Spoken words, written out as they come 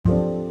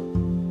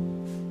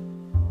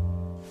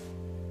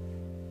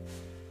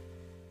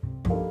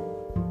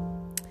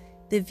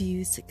The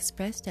views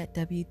expressed at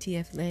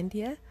WTF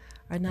Landia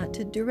are not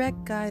to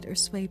direct, guide, or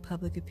sway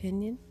public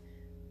opinion,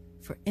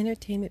 for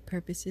entertainment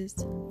purposes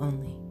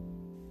only.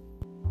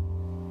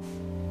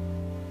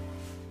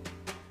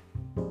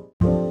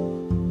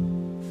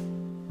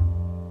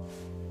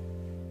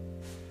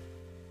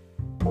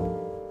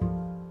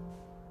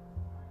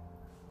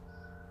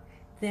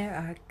 There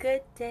are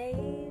good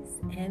days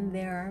and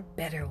there are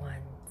better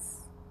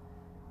ones.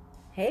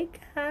 Hey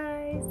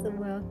guys,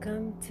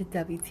 welcome to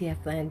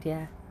WTF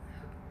Landia,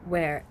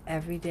 where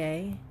every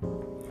day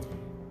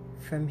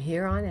from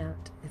here on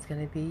out is going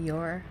to be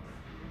your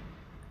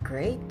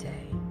great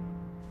day.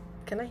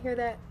 Can I hear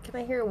that? Can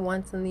I hear it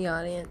once in the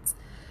audience?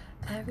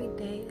 Every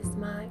day is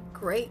my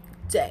great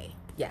day.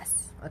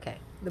 Yes, okay,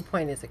 the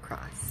point is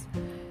across.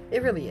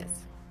 It really is.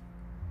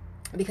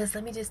 Because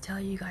let me just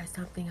tell you guys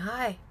something.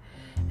 Hi,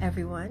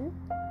 everyone.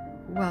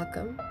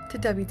 Welcome to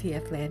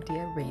WTF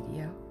Landia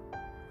Radio,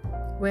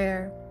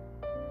 where,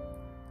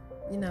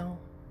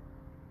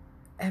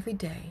 every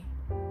day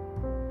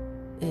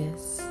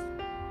is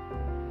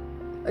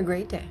a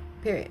great day,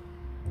 period.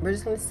 We're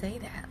just going to say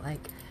that.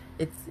 Like,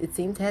 it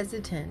seems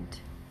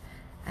hesitant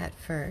at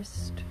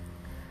first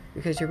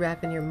because you're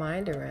wrapping your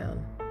mind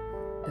around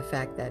the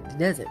fact that it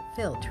doesn't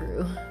feel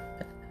true.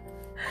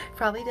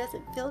 Probably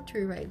doesn't feel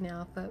true right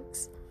now,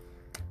 folks.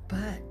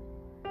 But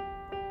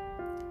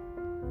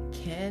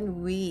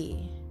can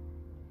we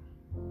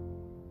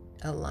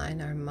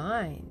align our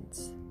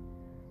minds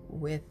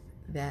with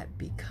that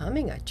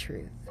becoming a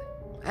truth?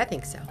 I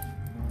think so.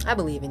 I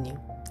believe in you.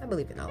 I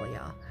believe in all of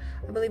y'all.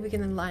 I believe we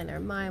can align our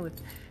mind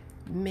with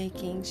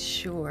making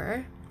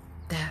sure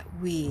that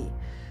we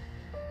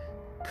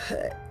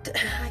put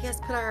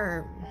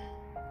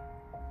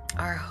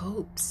our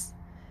hopes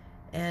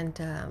and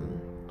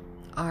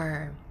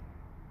our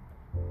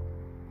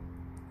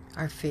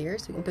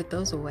fears, we can put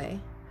those away.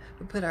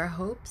 We put our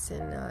hopes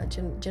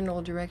in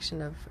general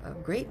direction of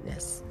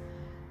greatness,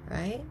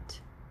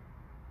 right?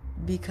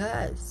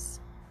 Because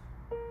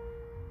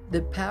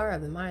the power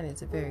of the mind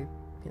is a very,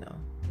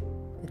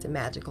 it's a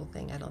magical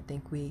thing. I don't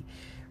think we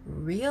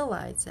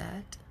realize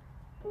that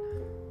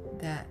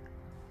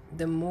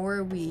the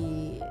more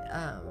we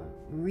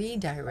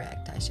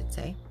redirect, I should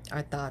say,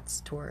 our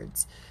thoughts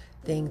towards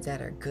things that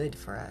are good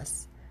for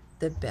us,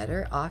 the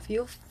better off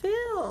you'll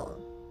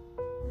feel.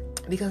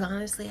 Because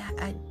honestly,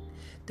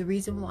 the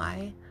reason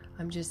why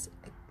I'm just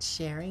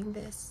sharing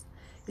this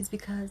is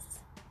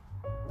because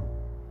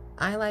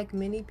I, like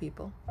many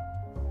people,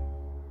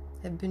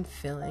 have been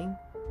feeling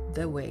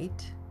the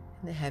weight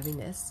and the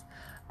heaviness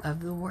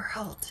of the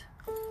world.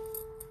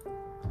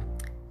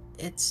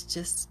 It's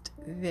just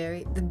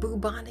the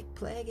bubonic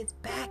plague is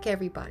back,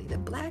 everybody. The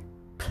black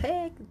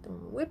plague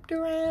whipped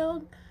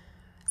around.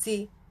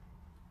 See,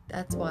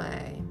 that's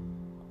why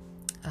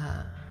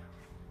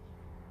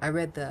I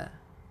read the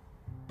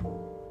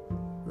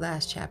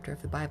last chapter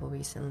of the Bible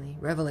recently,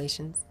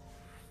 Revelations.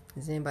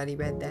 Has anybody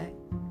read that?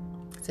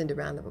 Send a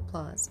round of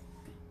applause.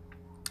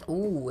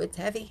 Ooh, it's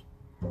heavy.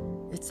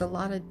 It's a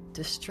lot of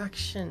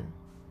destruction,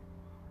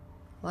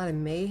 a lot of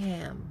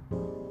mayhem,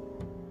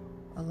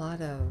 a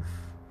lot of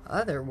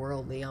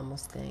otherworldly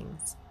almost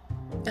things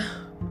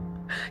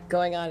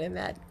going on in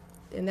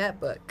that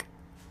book.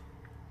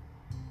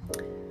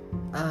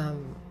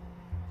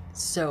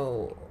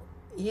 So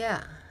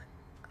yeah,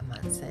 I'm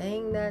not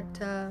saying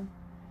that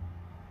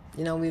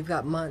we've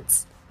got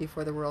months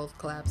before the world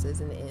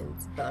collapses and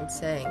ends, but I'm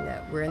saying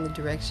that we're in the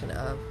direction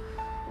of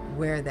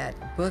where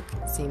that book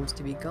seems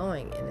to be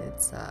going, and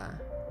it's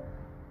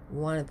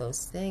one of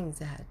those things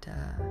that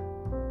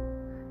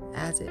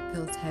as it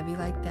feels heavy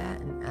like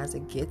that, and as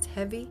it gets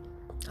heavy,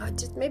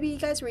 just maybe you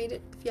guys read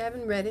it if you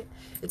haven't read it.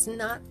 It's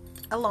not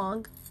a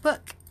long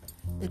book.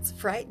 It's a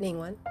frightening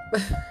one,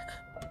 but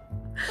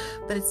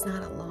it's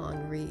not a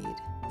long read,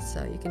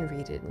 so you can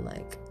read it in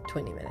like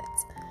 20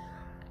 minutes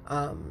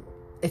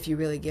if you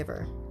really give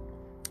her.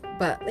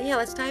 But yeah,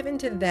 let's dive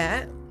into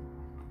that,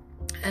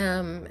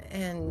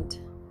 and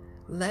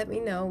let me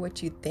know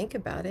what you think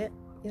about it.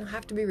 You don't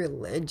have to be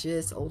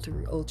religious,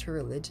 ultra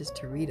religious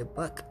to read a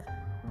book.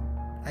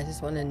 I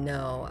just want to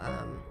know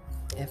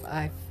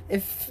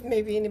if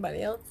maybe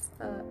anybody else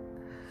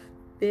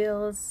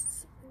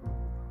feels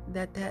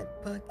that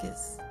book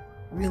is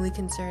really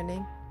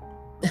concerning.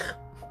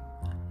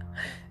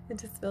 It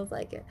just feels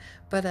like it.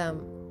 But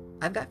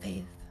I've got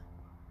faith.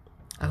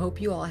 I hope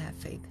you all have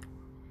faith.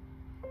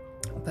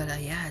 But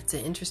yeah, it's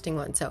an interesting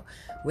one. So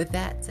with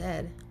that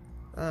said,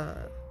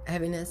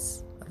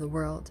 heaviness of the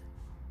world,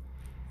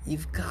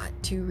 you've got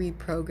to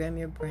reprogram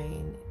your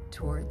brain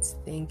towards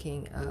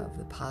thinking of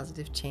the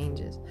positive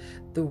changes,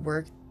 the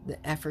work, the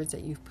efforts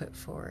that you've put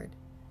forward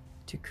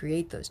to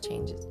create those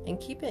changes, and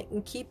keep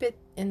it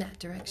in that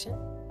direction,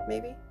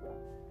 maybe,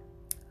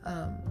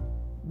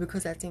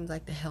 because that seems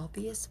like the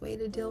healthiest way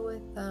to deal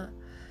with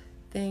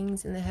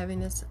things in the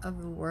heaviness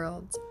of the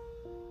world.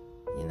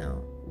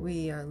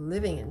 We are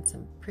living in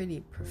some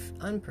pretty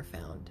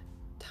unprofound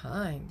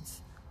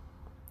times.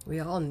 We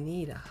all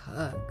need a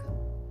hug.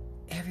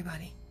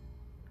 Everybody.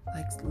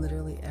 Like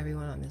literally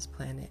everyone on this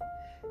planet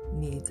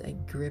needs a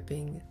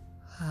gripping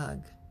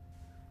hug.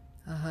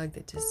 A hug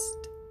that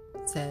just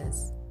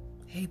says,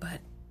 hey, bud,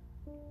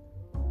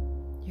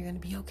 you're going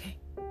to be okay.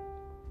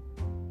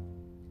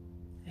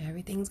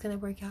 Everything's going to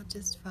work out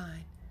just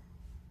fine.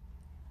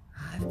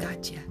 I've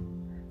got you.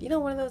 You know,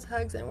 one of those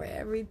hugs and where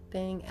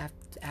everything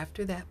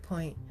after that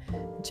point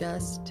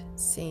just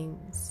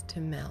seems to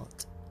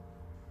melt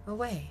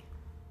away.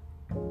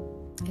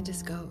 It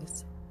just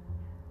goes.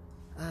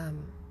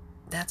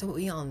 That's what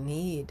we all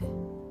need,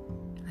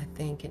 I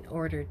think, in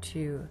order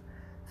to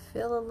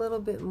feel a little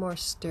bit more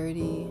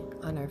sturdy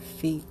on our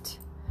feet.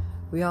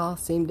 We all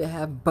seem to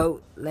have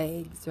boat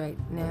legs right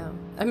now.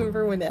 I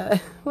remember when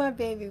my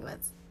baby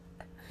was,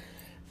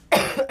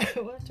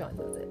 what John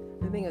was it?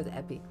 I think it was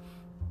Epi.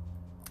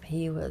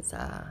 He was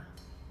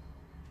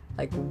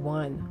like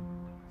one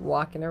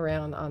walking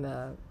around on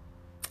a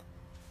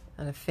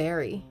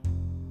ferry,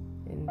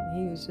 and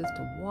he was just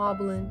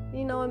wobbling.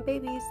 You know, and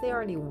babies, they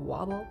already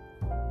wobble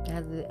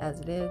as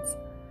it is,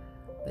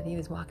 but he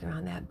was walking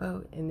around that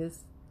boat, and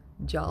this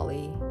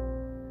jolly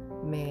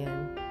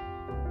man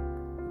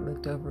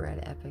looked over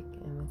at Epic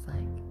and was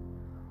like,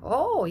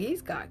 oh,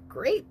 he's got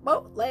great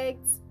boat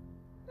legs.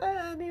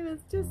 And he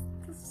was just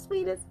the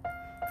sweetest.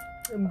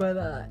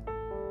 But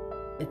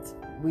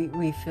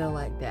we feel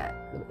like that.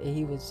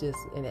 He was just,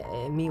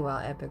 and meanwhile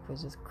Epic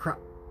was just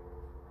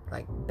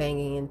like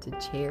banging into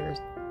chairs.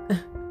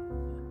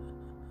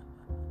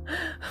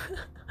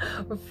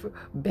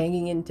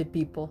 Banging into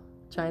people,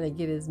 trying to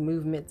get his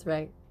movements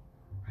right.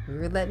 We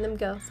were letting him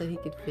go so he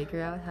could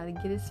figure out how to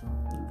get his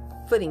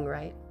footing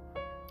right.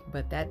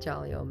 But that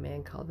jolly old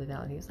man called it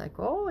out. He was like,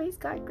 oh, he's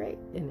got great.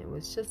 And it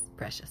was just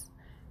precious.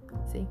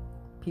 See,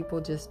 people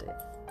just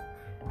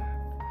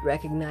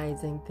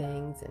recognizing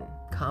things and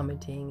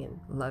commenting and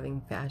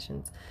loving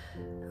fashions.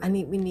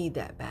 We need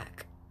that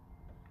back.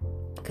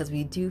 Because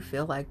we do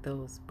feel like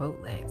those boat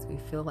legs. We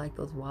feel like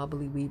those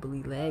wobbly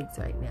weebly legs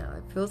right now.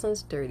 It feels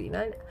unsturdy. And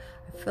I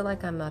feel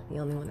like I'm not the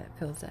only one that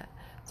feels that.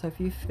 So if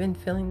you've been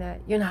feeling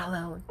that, you're not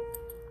alone.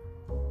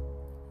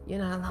 You're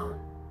not alone.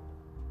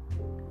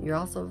 You're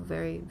also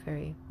very,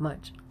 very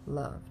much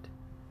loved.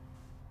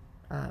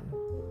 I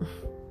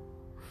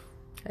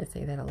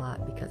say that a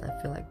lot because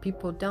I feel like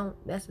people don't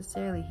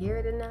necessarily hear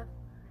it enough.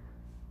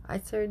 I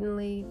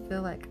certainly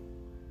feel like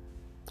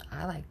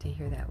I like to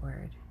hear that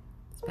word,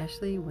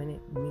 especially when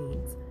it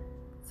means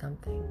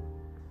something.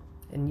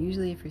 And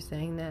usually if you're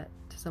saying that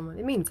to someone,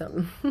 it means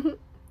something.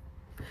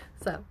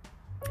 So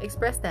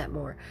express that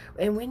more.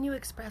 And when you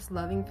express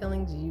loving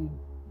feelings, you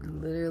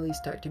literally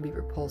start to be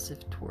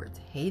repulsive towards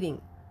hate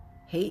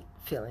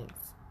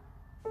feelings.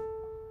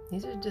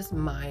 These are just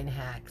mind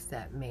hacks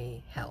that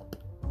may help.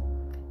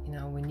 You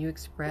know, when you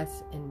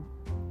express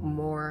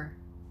more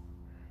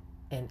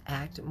and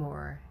act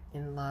more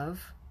in love,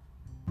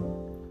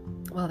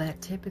 well,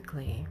 that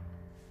typically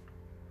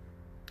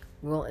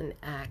will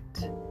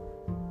enact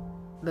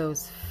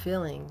those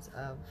feelings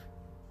of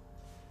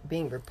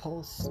being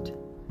repulsed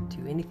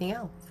to anything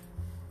else.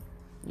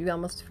 You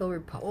almost feel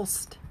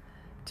repulsed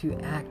to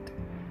act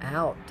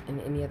out in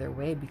any other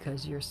way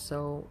because you're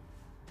so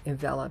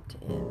enveloped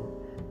in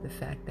the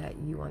fact that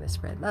you want to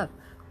spread love.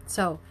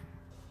 So,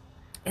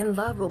 and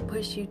love will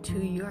push you to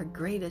your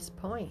greatest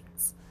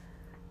points.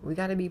 We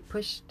got to be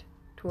pushed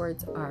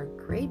towards our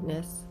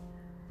greatness.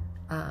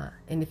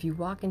 And if you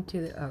walk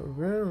into a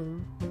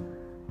room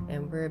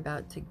and we're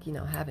about to,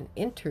 have an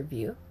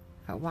interview,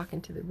 if I walk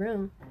into the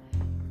room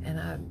and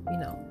I'm,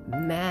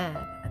 mad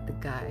at the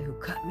guy who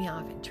cut me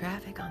off in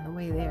traffic on the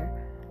way there,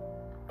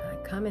 and I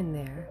come in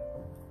there,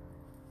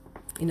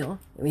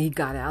 he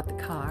got out the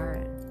car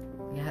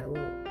and we had a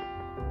little,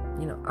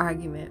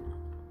 argument.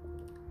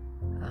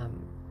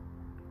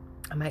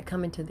 I might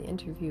come into the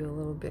interview a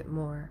little bit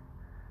more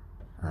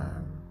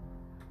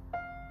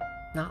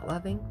not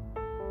loving,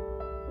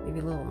 maybe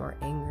a little more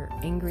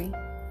angry.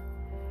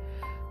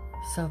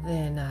 So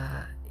then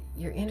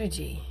your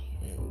energy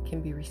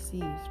can be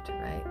received,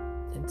 right,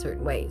 in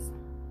certain ways.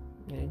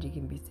 Your energy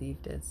can be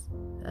received as,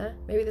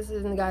 maybe this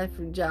isn't the guy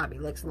for the job. He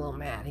looks a little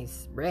mad.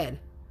 He's red.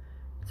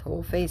 His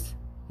whole face,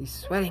 he's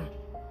sweating.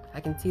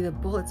 I can see the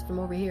bullets from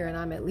over here, and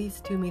I'm at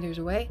least 2 meters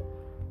away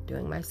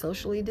doing my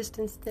socially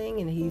distanced thing,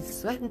 and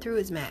he's sweating through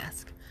his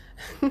mask.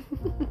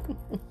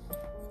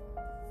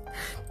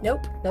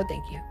 Nope, no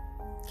thank you.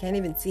 Can't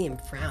even see him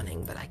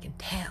frowning, but I can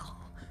tell.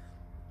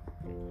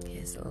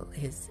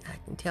 I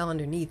can tell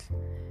underneath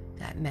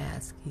that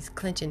mask, he's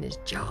clenching his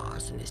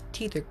jaws and his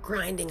teeth are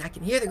grinding. I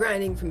can hear the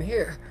grinding from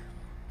here.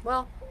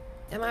 Well,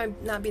 that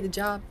might not be the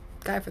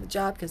guy for the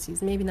job because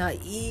he's maybe not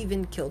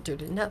even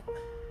kiltered enough.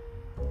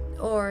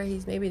 Or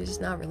he's maybe just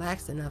not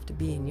relaxed enough to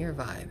be in your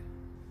vibe.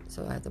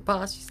 So as a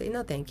boss, you say,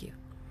 no, thank you.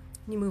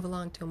 And you move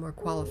along to a more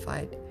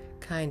qualified,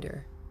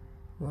 kinder,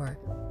 more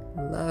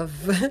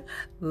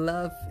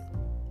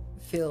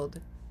love-filled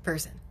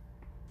person.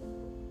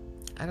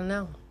 I don't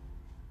know.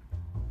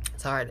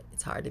 It's hard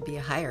to be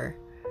a hirer,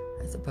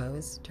 I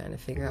suppose, trying to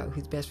figure out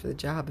who's best for the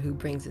job, who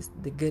brings us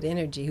the good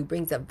energy, who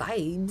brings up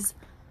vibes.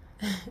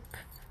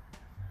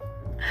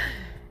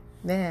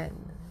 Man,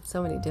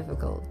 so many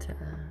difficult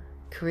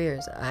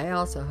careers. I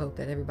also hope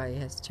that everybody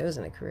has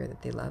chosen a career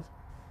that they love,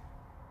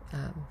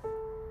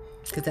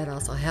 because that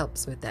also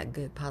helps with that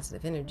good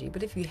positive energy.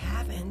 But if you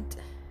haven't,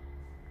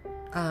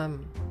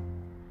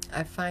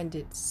 I find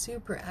it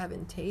super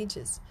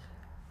advantageous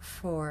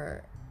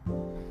for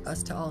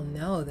us to all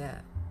know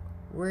that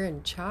we're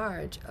in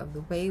charge of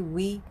the way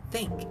we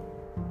think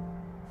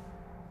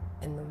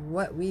and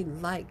what we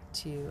like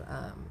to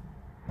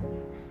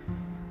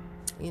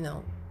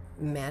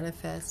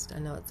manifest. I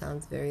know it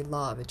sounds very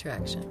law of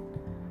attraction,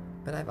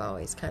 but I've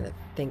always kind of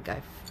think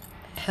I've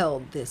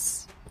held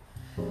this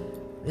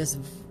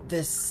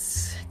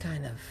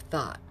kind of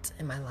thought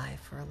in my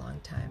life for a long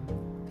time,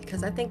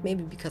 because I think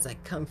maybe because I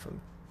come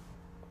from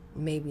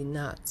maybe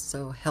not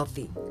so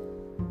healthy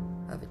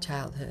of a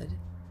childhood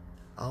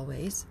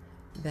always,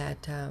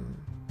 that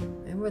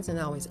it wasn't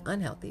always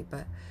unhealthy,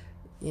 but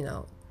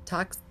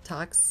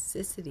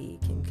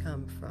toxicity can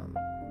come from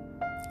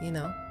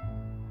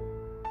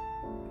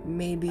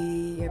maybe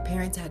your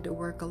parents had to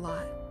work a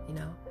lot,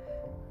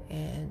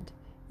 and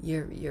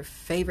your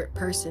favorite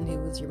person, who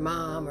was your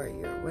mom or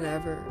your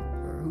whatever,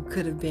 or who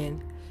could have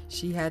been,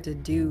 she had to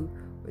do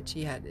what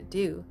she had to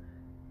do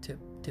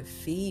to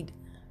feed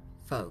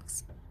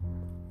folks.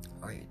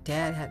 Or your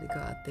dad had to go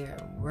out there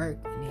and work,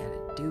 and he had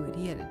to do what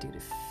he had to do to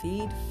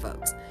feed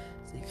folks.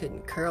 So you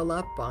couldn't curl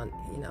up on,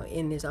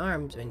 in his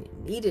arms when you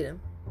needed him.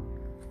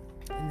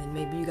 And then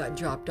maybe you got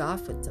dropped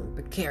off with some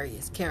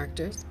precarious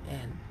characters,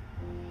 and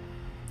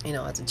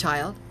as a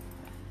child,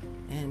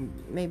 and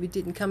maybe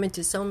didn't come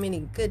into so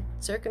many good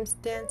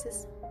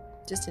circumstances,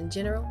 just in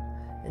general.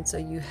 And so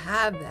you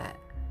have that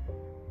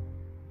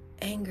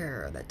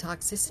anger or that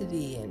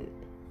toxicity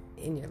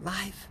in your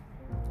life.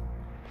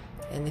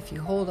 And if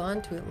you hold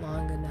on to it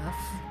long enough,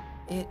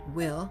 it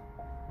will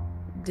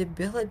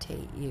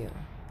debilitate you.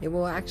 It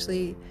will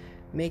actually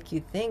make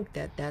you think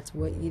that that's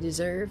what you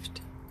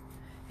deserved,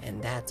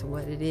 and that's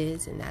what it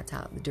is, and that's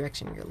how the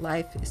direction of your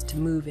life is to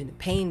move in the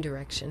pain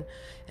direction,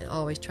 and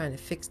always trying to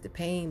fix the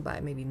pain by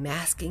maybe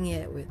masking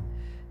it with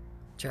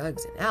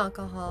drugs and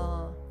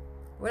alcohol,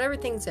 whatever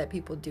things that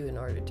people do in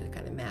order to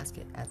kind of mask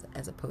it,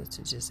 as opposed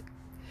to just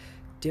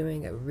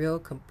doing a real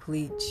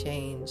complete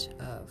change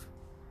of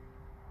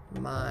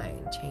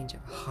mind, change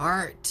of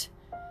heart,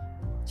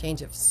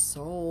 change of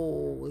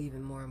soul,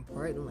 even more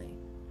importantly,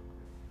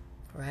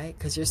 right?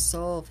 Because your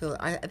soul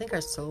I think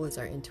our soul is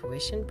our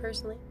intuition,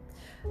 personally.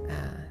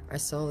 Our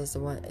soul is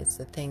it's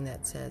the thing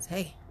that says,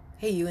 hey,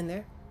 you in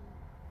there,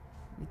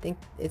 you think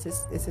is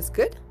this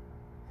good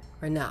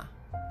or nah?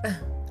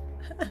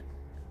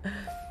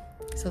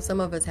 So some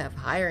of us have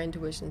higher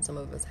intuition, some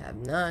of us have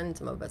none,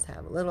 some of us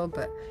have a little,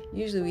 but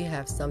usually we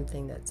have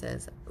something that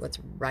says what's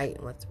right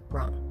and what's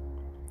wrong.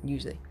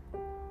 Usually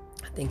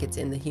I think it's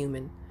in the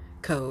human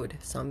code.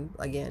 Some,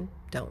 again,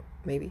 don't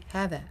maybe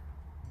have that.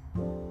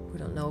 We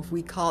don't know if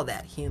we call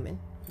that human.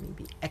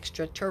 Maybe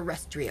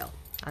extraterrestrial.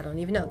 I don't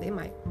even know. They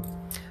might.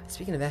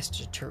 Speaking of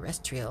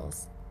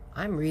extraterrestrials,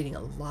 I'm reading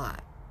a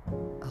lot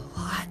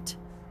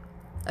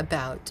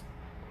about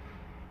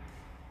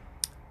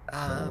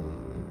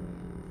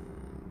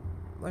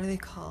what are they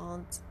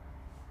called?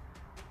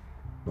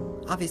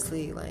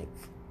 Obviously, like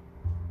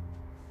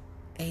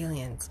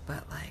aliens,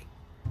 but like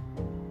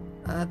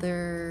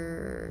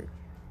other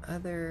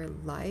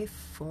life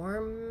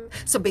form.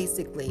 So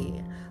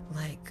basically,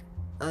 like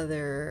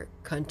other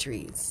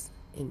countries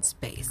in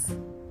space.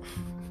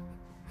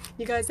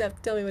 You guys have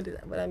to tell me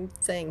what I'm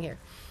saying here.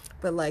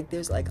 But like,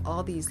 there's like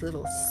all these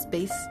little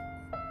space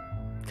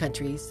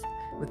countries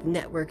with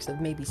networks of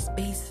maybe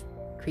space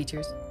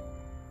creatures,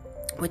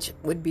 which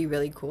would be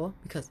really cool,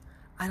 because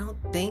I don't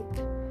think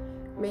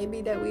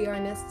maybe that we are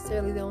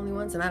necessarily the only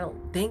ones, and I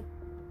don't think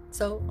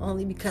so,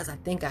 only because I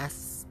think I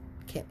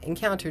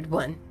encountered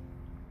one,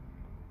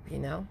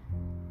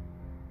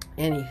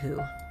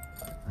 Anywho,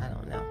 I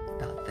don't know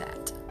about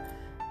that,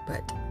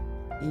 but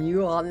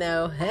you all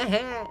know,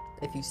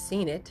 if you've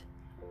seen it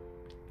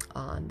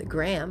on the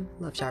gram,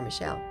 Love Char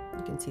Michelle,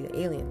 you can see the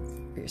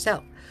aliens for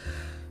yourself,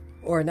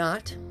 or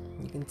not.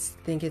 You can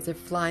think it's a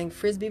flying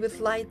frisbee with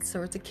lights,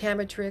 or it's a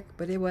camera trick,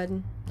 but it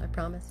wasn't, I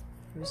promise.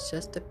 It was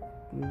just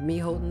me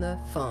holding the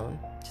phone,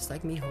 just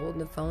like me holding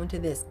the phone to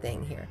this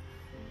thing here,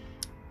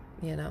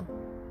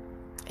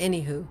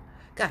 Anywho,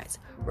 guys,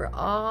 we're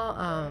all,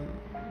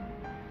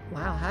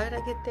 wow, how did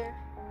I get there?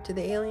 To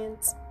the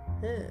aliens?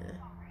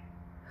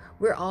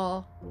 We're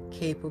all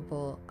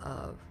capable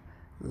of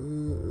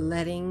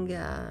letting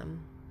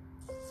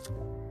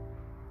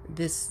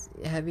this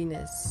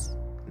heaviness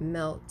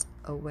melt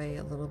away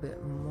a little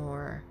bit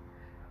more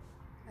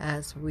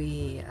as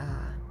we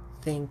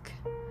think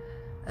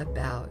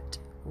about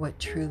what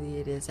truly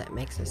it is that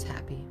makes us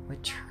happy,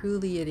 what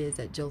truly it is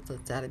that jolts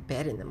us out of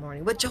bed in the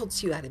morning. What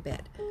jolts you out of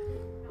bed?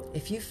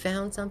 If you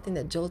found something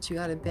that jolts you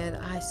out of bed,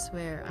 I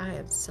swear I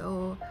am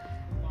so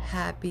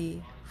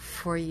happy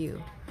for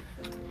you.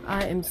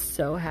 I am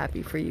so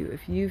happy for you.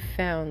 If you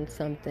found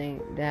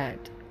something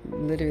that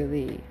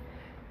literally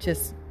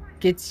just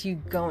gets you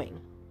going,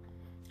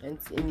 and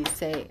you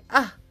say,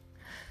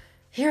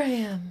 here I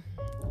am,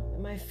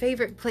 my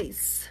favorite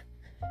place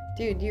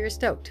dude, you're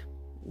stoked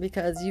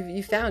because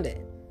you found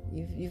it.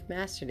 You've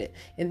mastered it.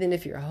 And then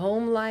if your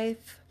home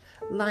life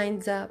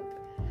lines up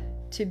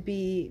to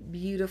be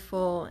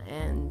beautiful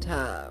and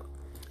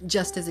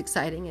just as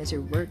exciting as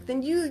your work,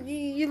 then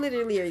you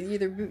literally are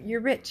you're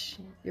rich,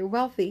 you're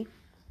wealthy,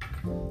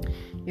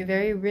 you're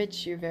very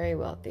rich, you're very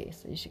wealthy.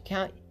 So you should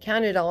count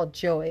it all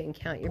joy and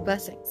count your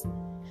blessings.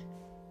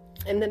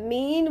 In the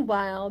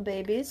meanwhile,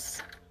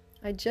 babies,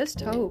 I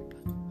just hope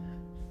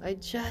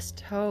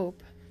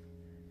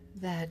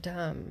that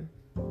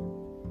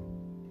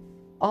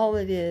all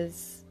it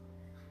is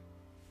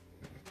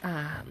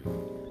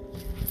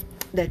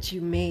that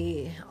you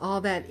may,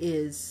 all that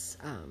is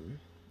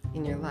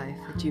in your life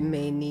that you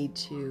may need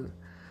to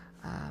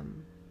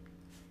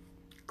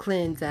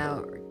cleanse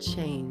out or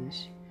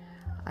change.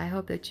 I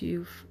hope that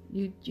you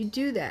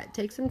do that.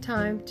 Take some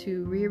time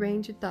to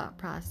rearrange your thought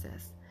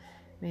process,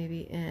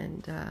 maybe,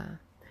 and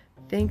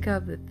think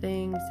of the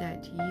things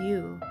that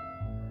you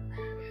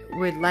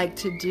would like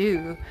to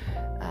do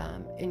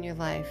in your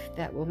life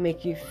that will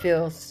make you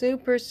feel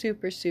super,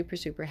 super, super,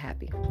 super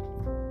happy.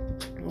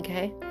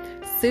 Okay?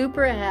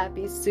 Super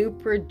happy,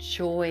 super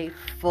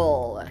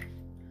joyful.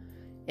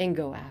 And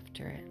go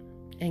after it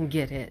and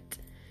get it,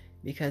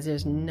 because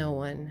there's no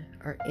one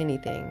or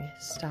anything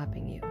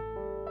stopping you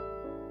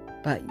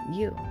but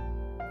you.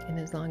 And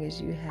as long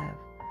as you have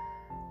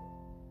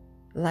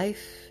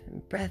life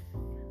and breath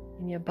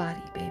in your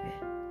body, baby,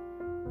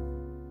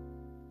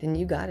 then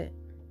you got it.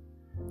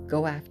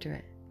 Go after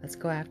it. Let's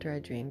go after our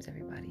dreams,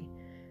 everybody.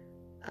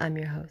 I'm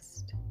your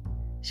host,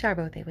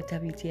 Charbothe with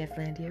WTF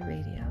Landia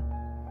Radio.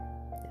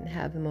 And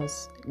have the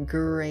most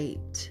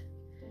great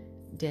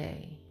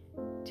day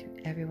to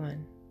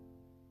everyone.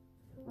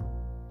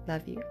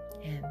 Love you,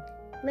 and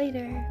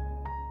later.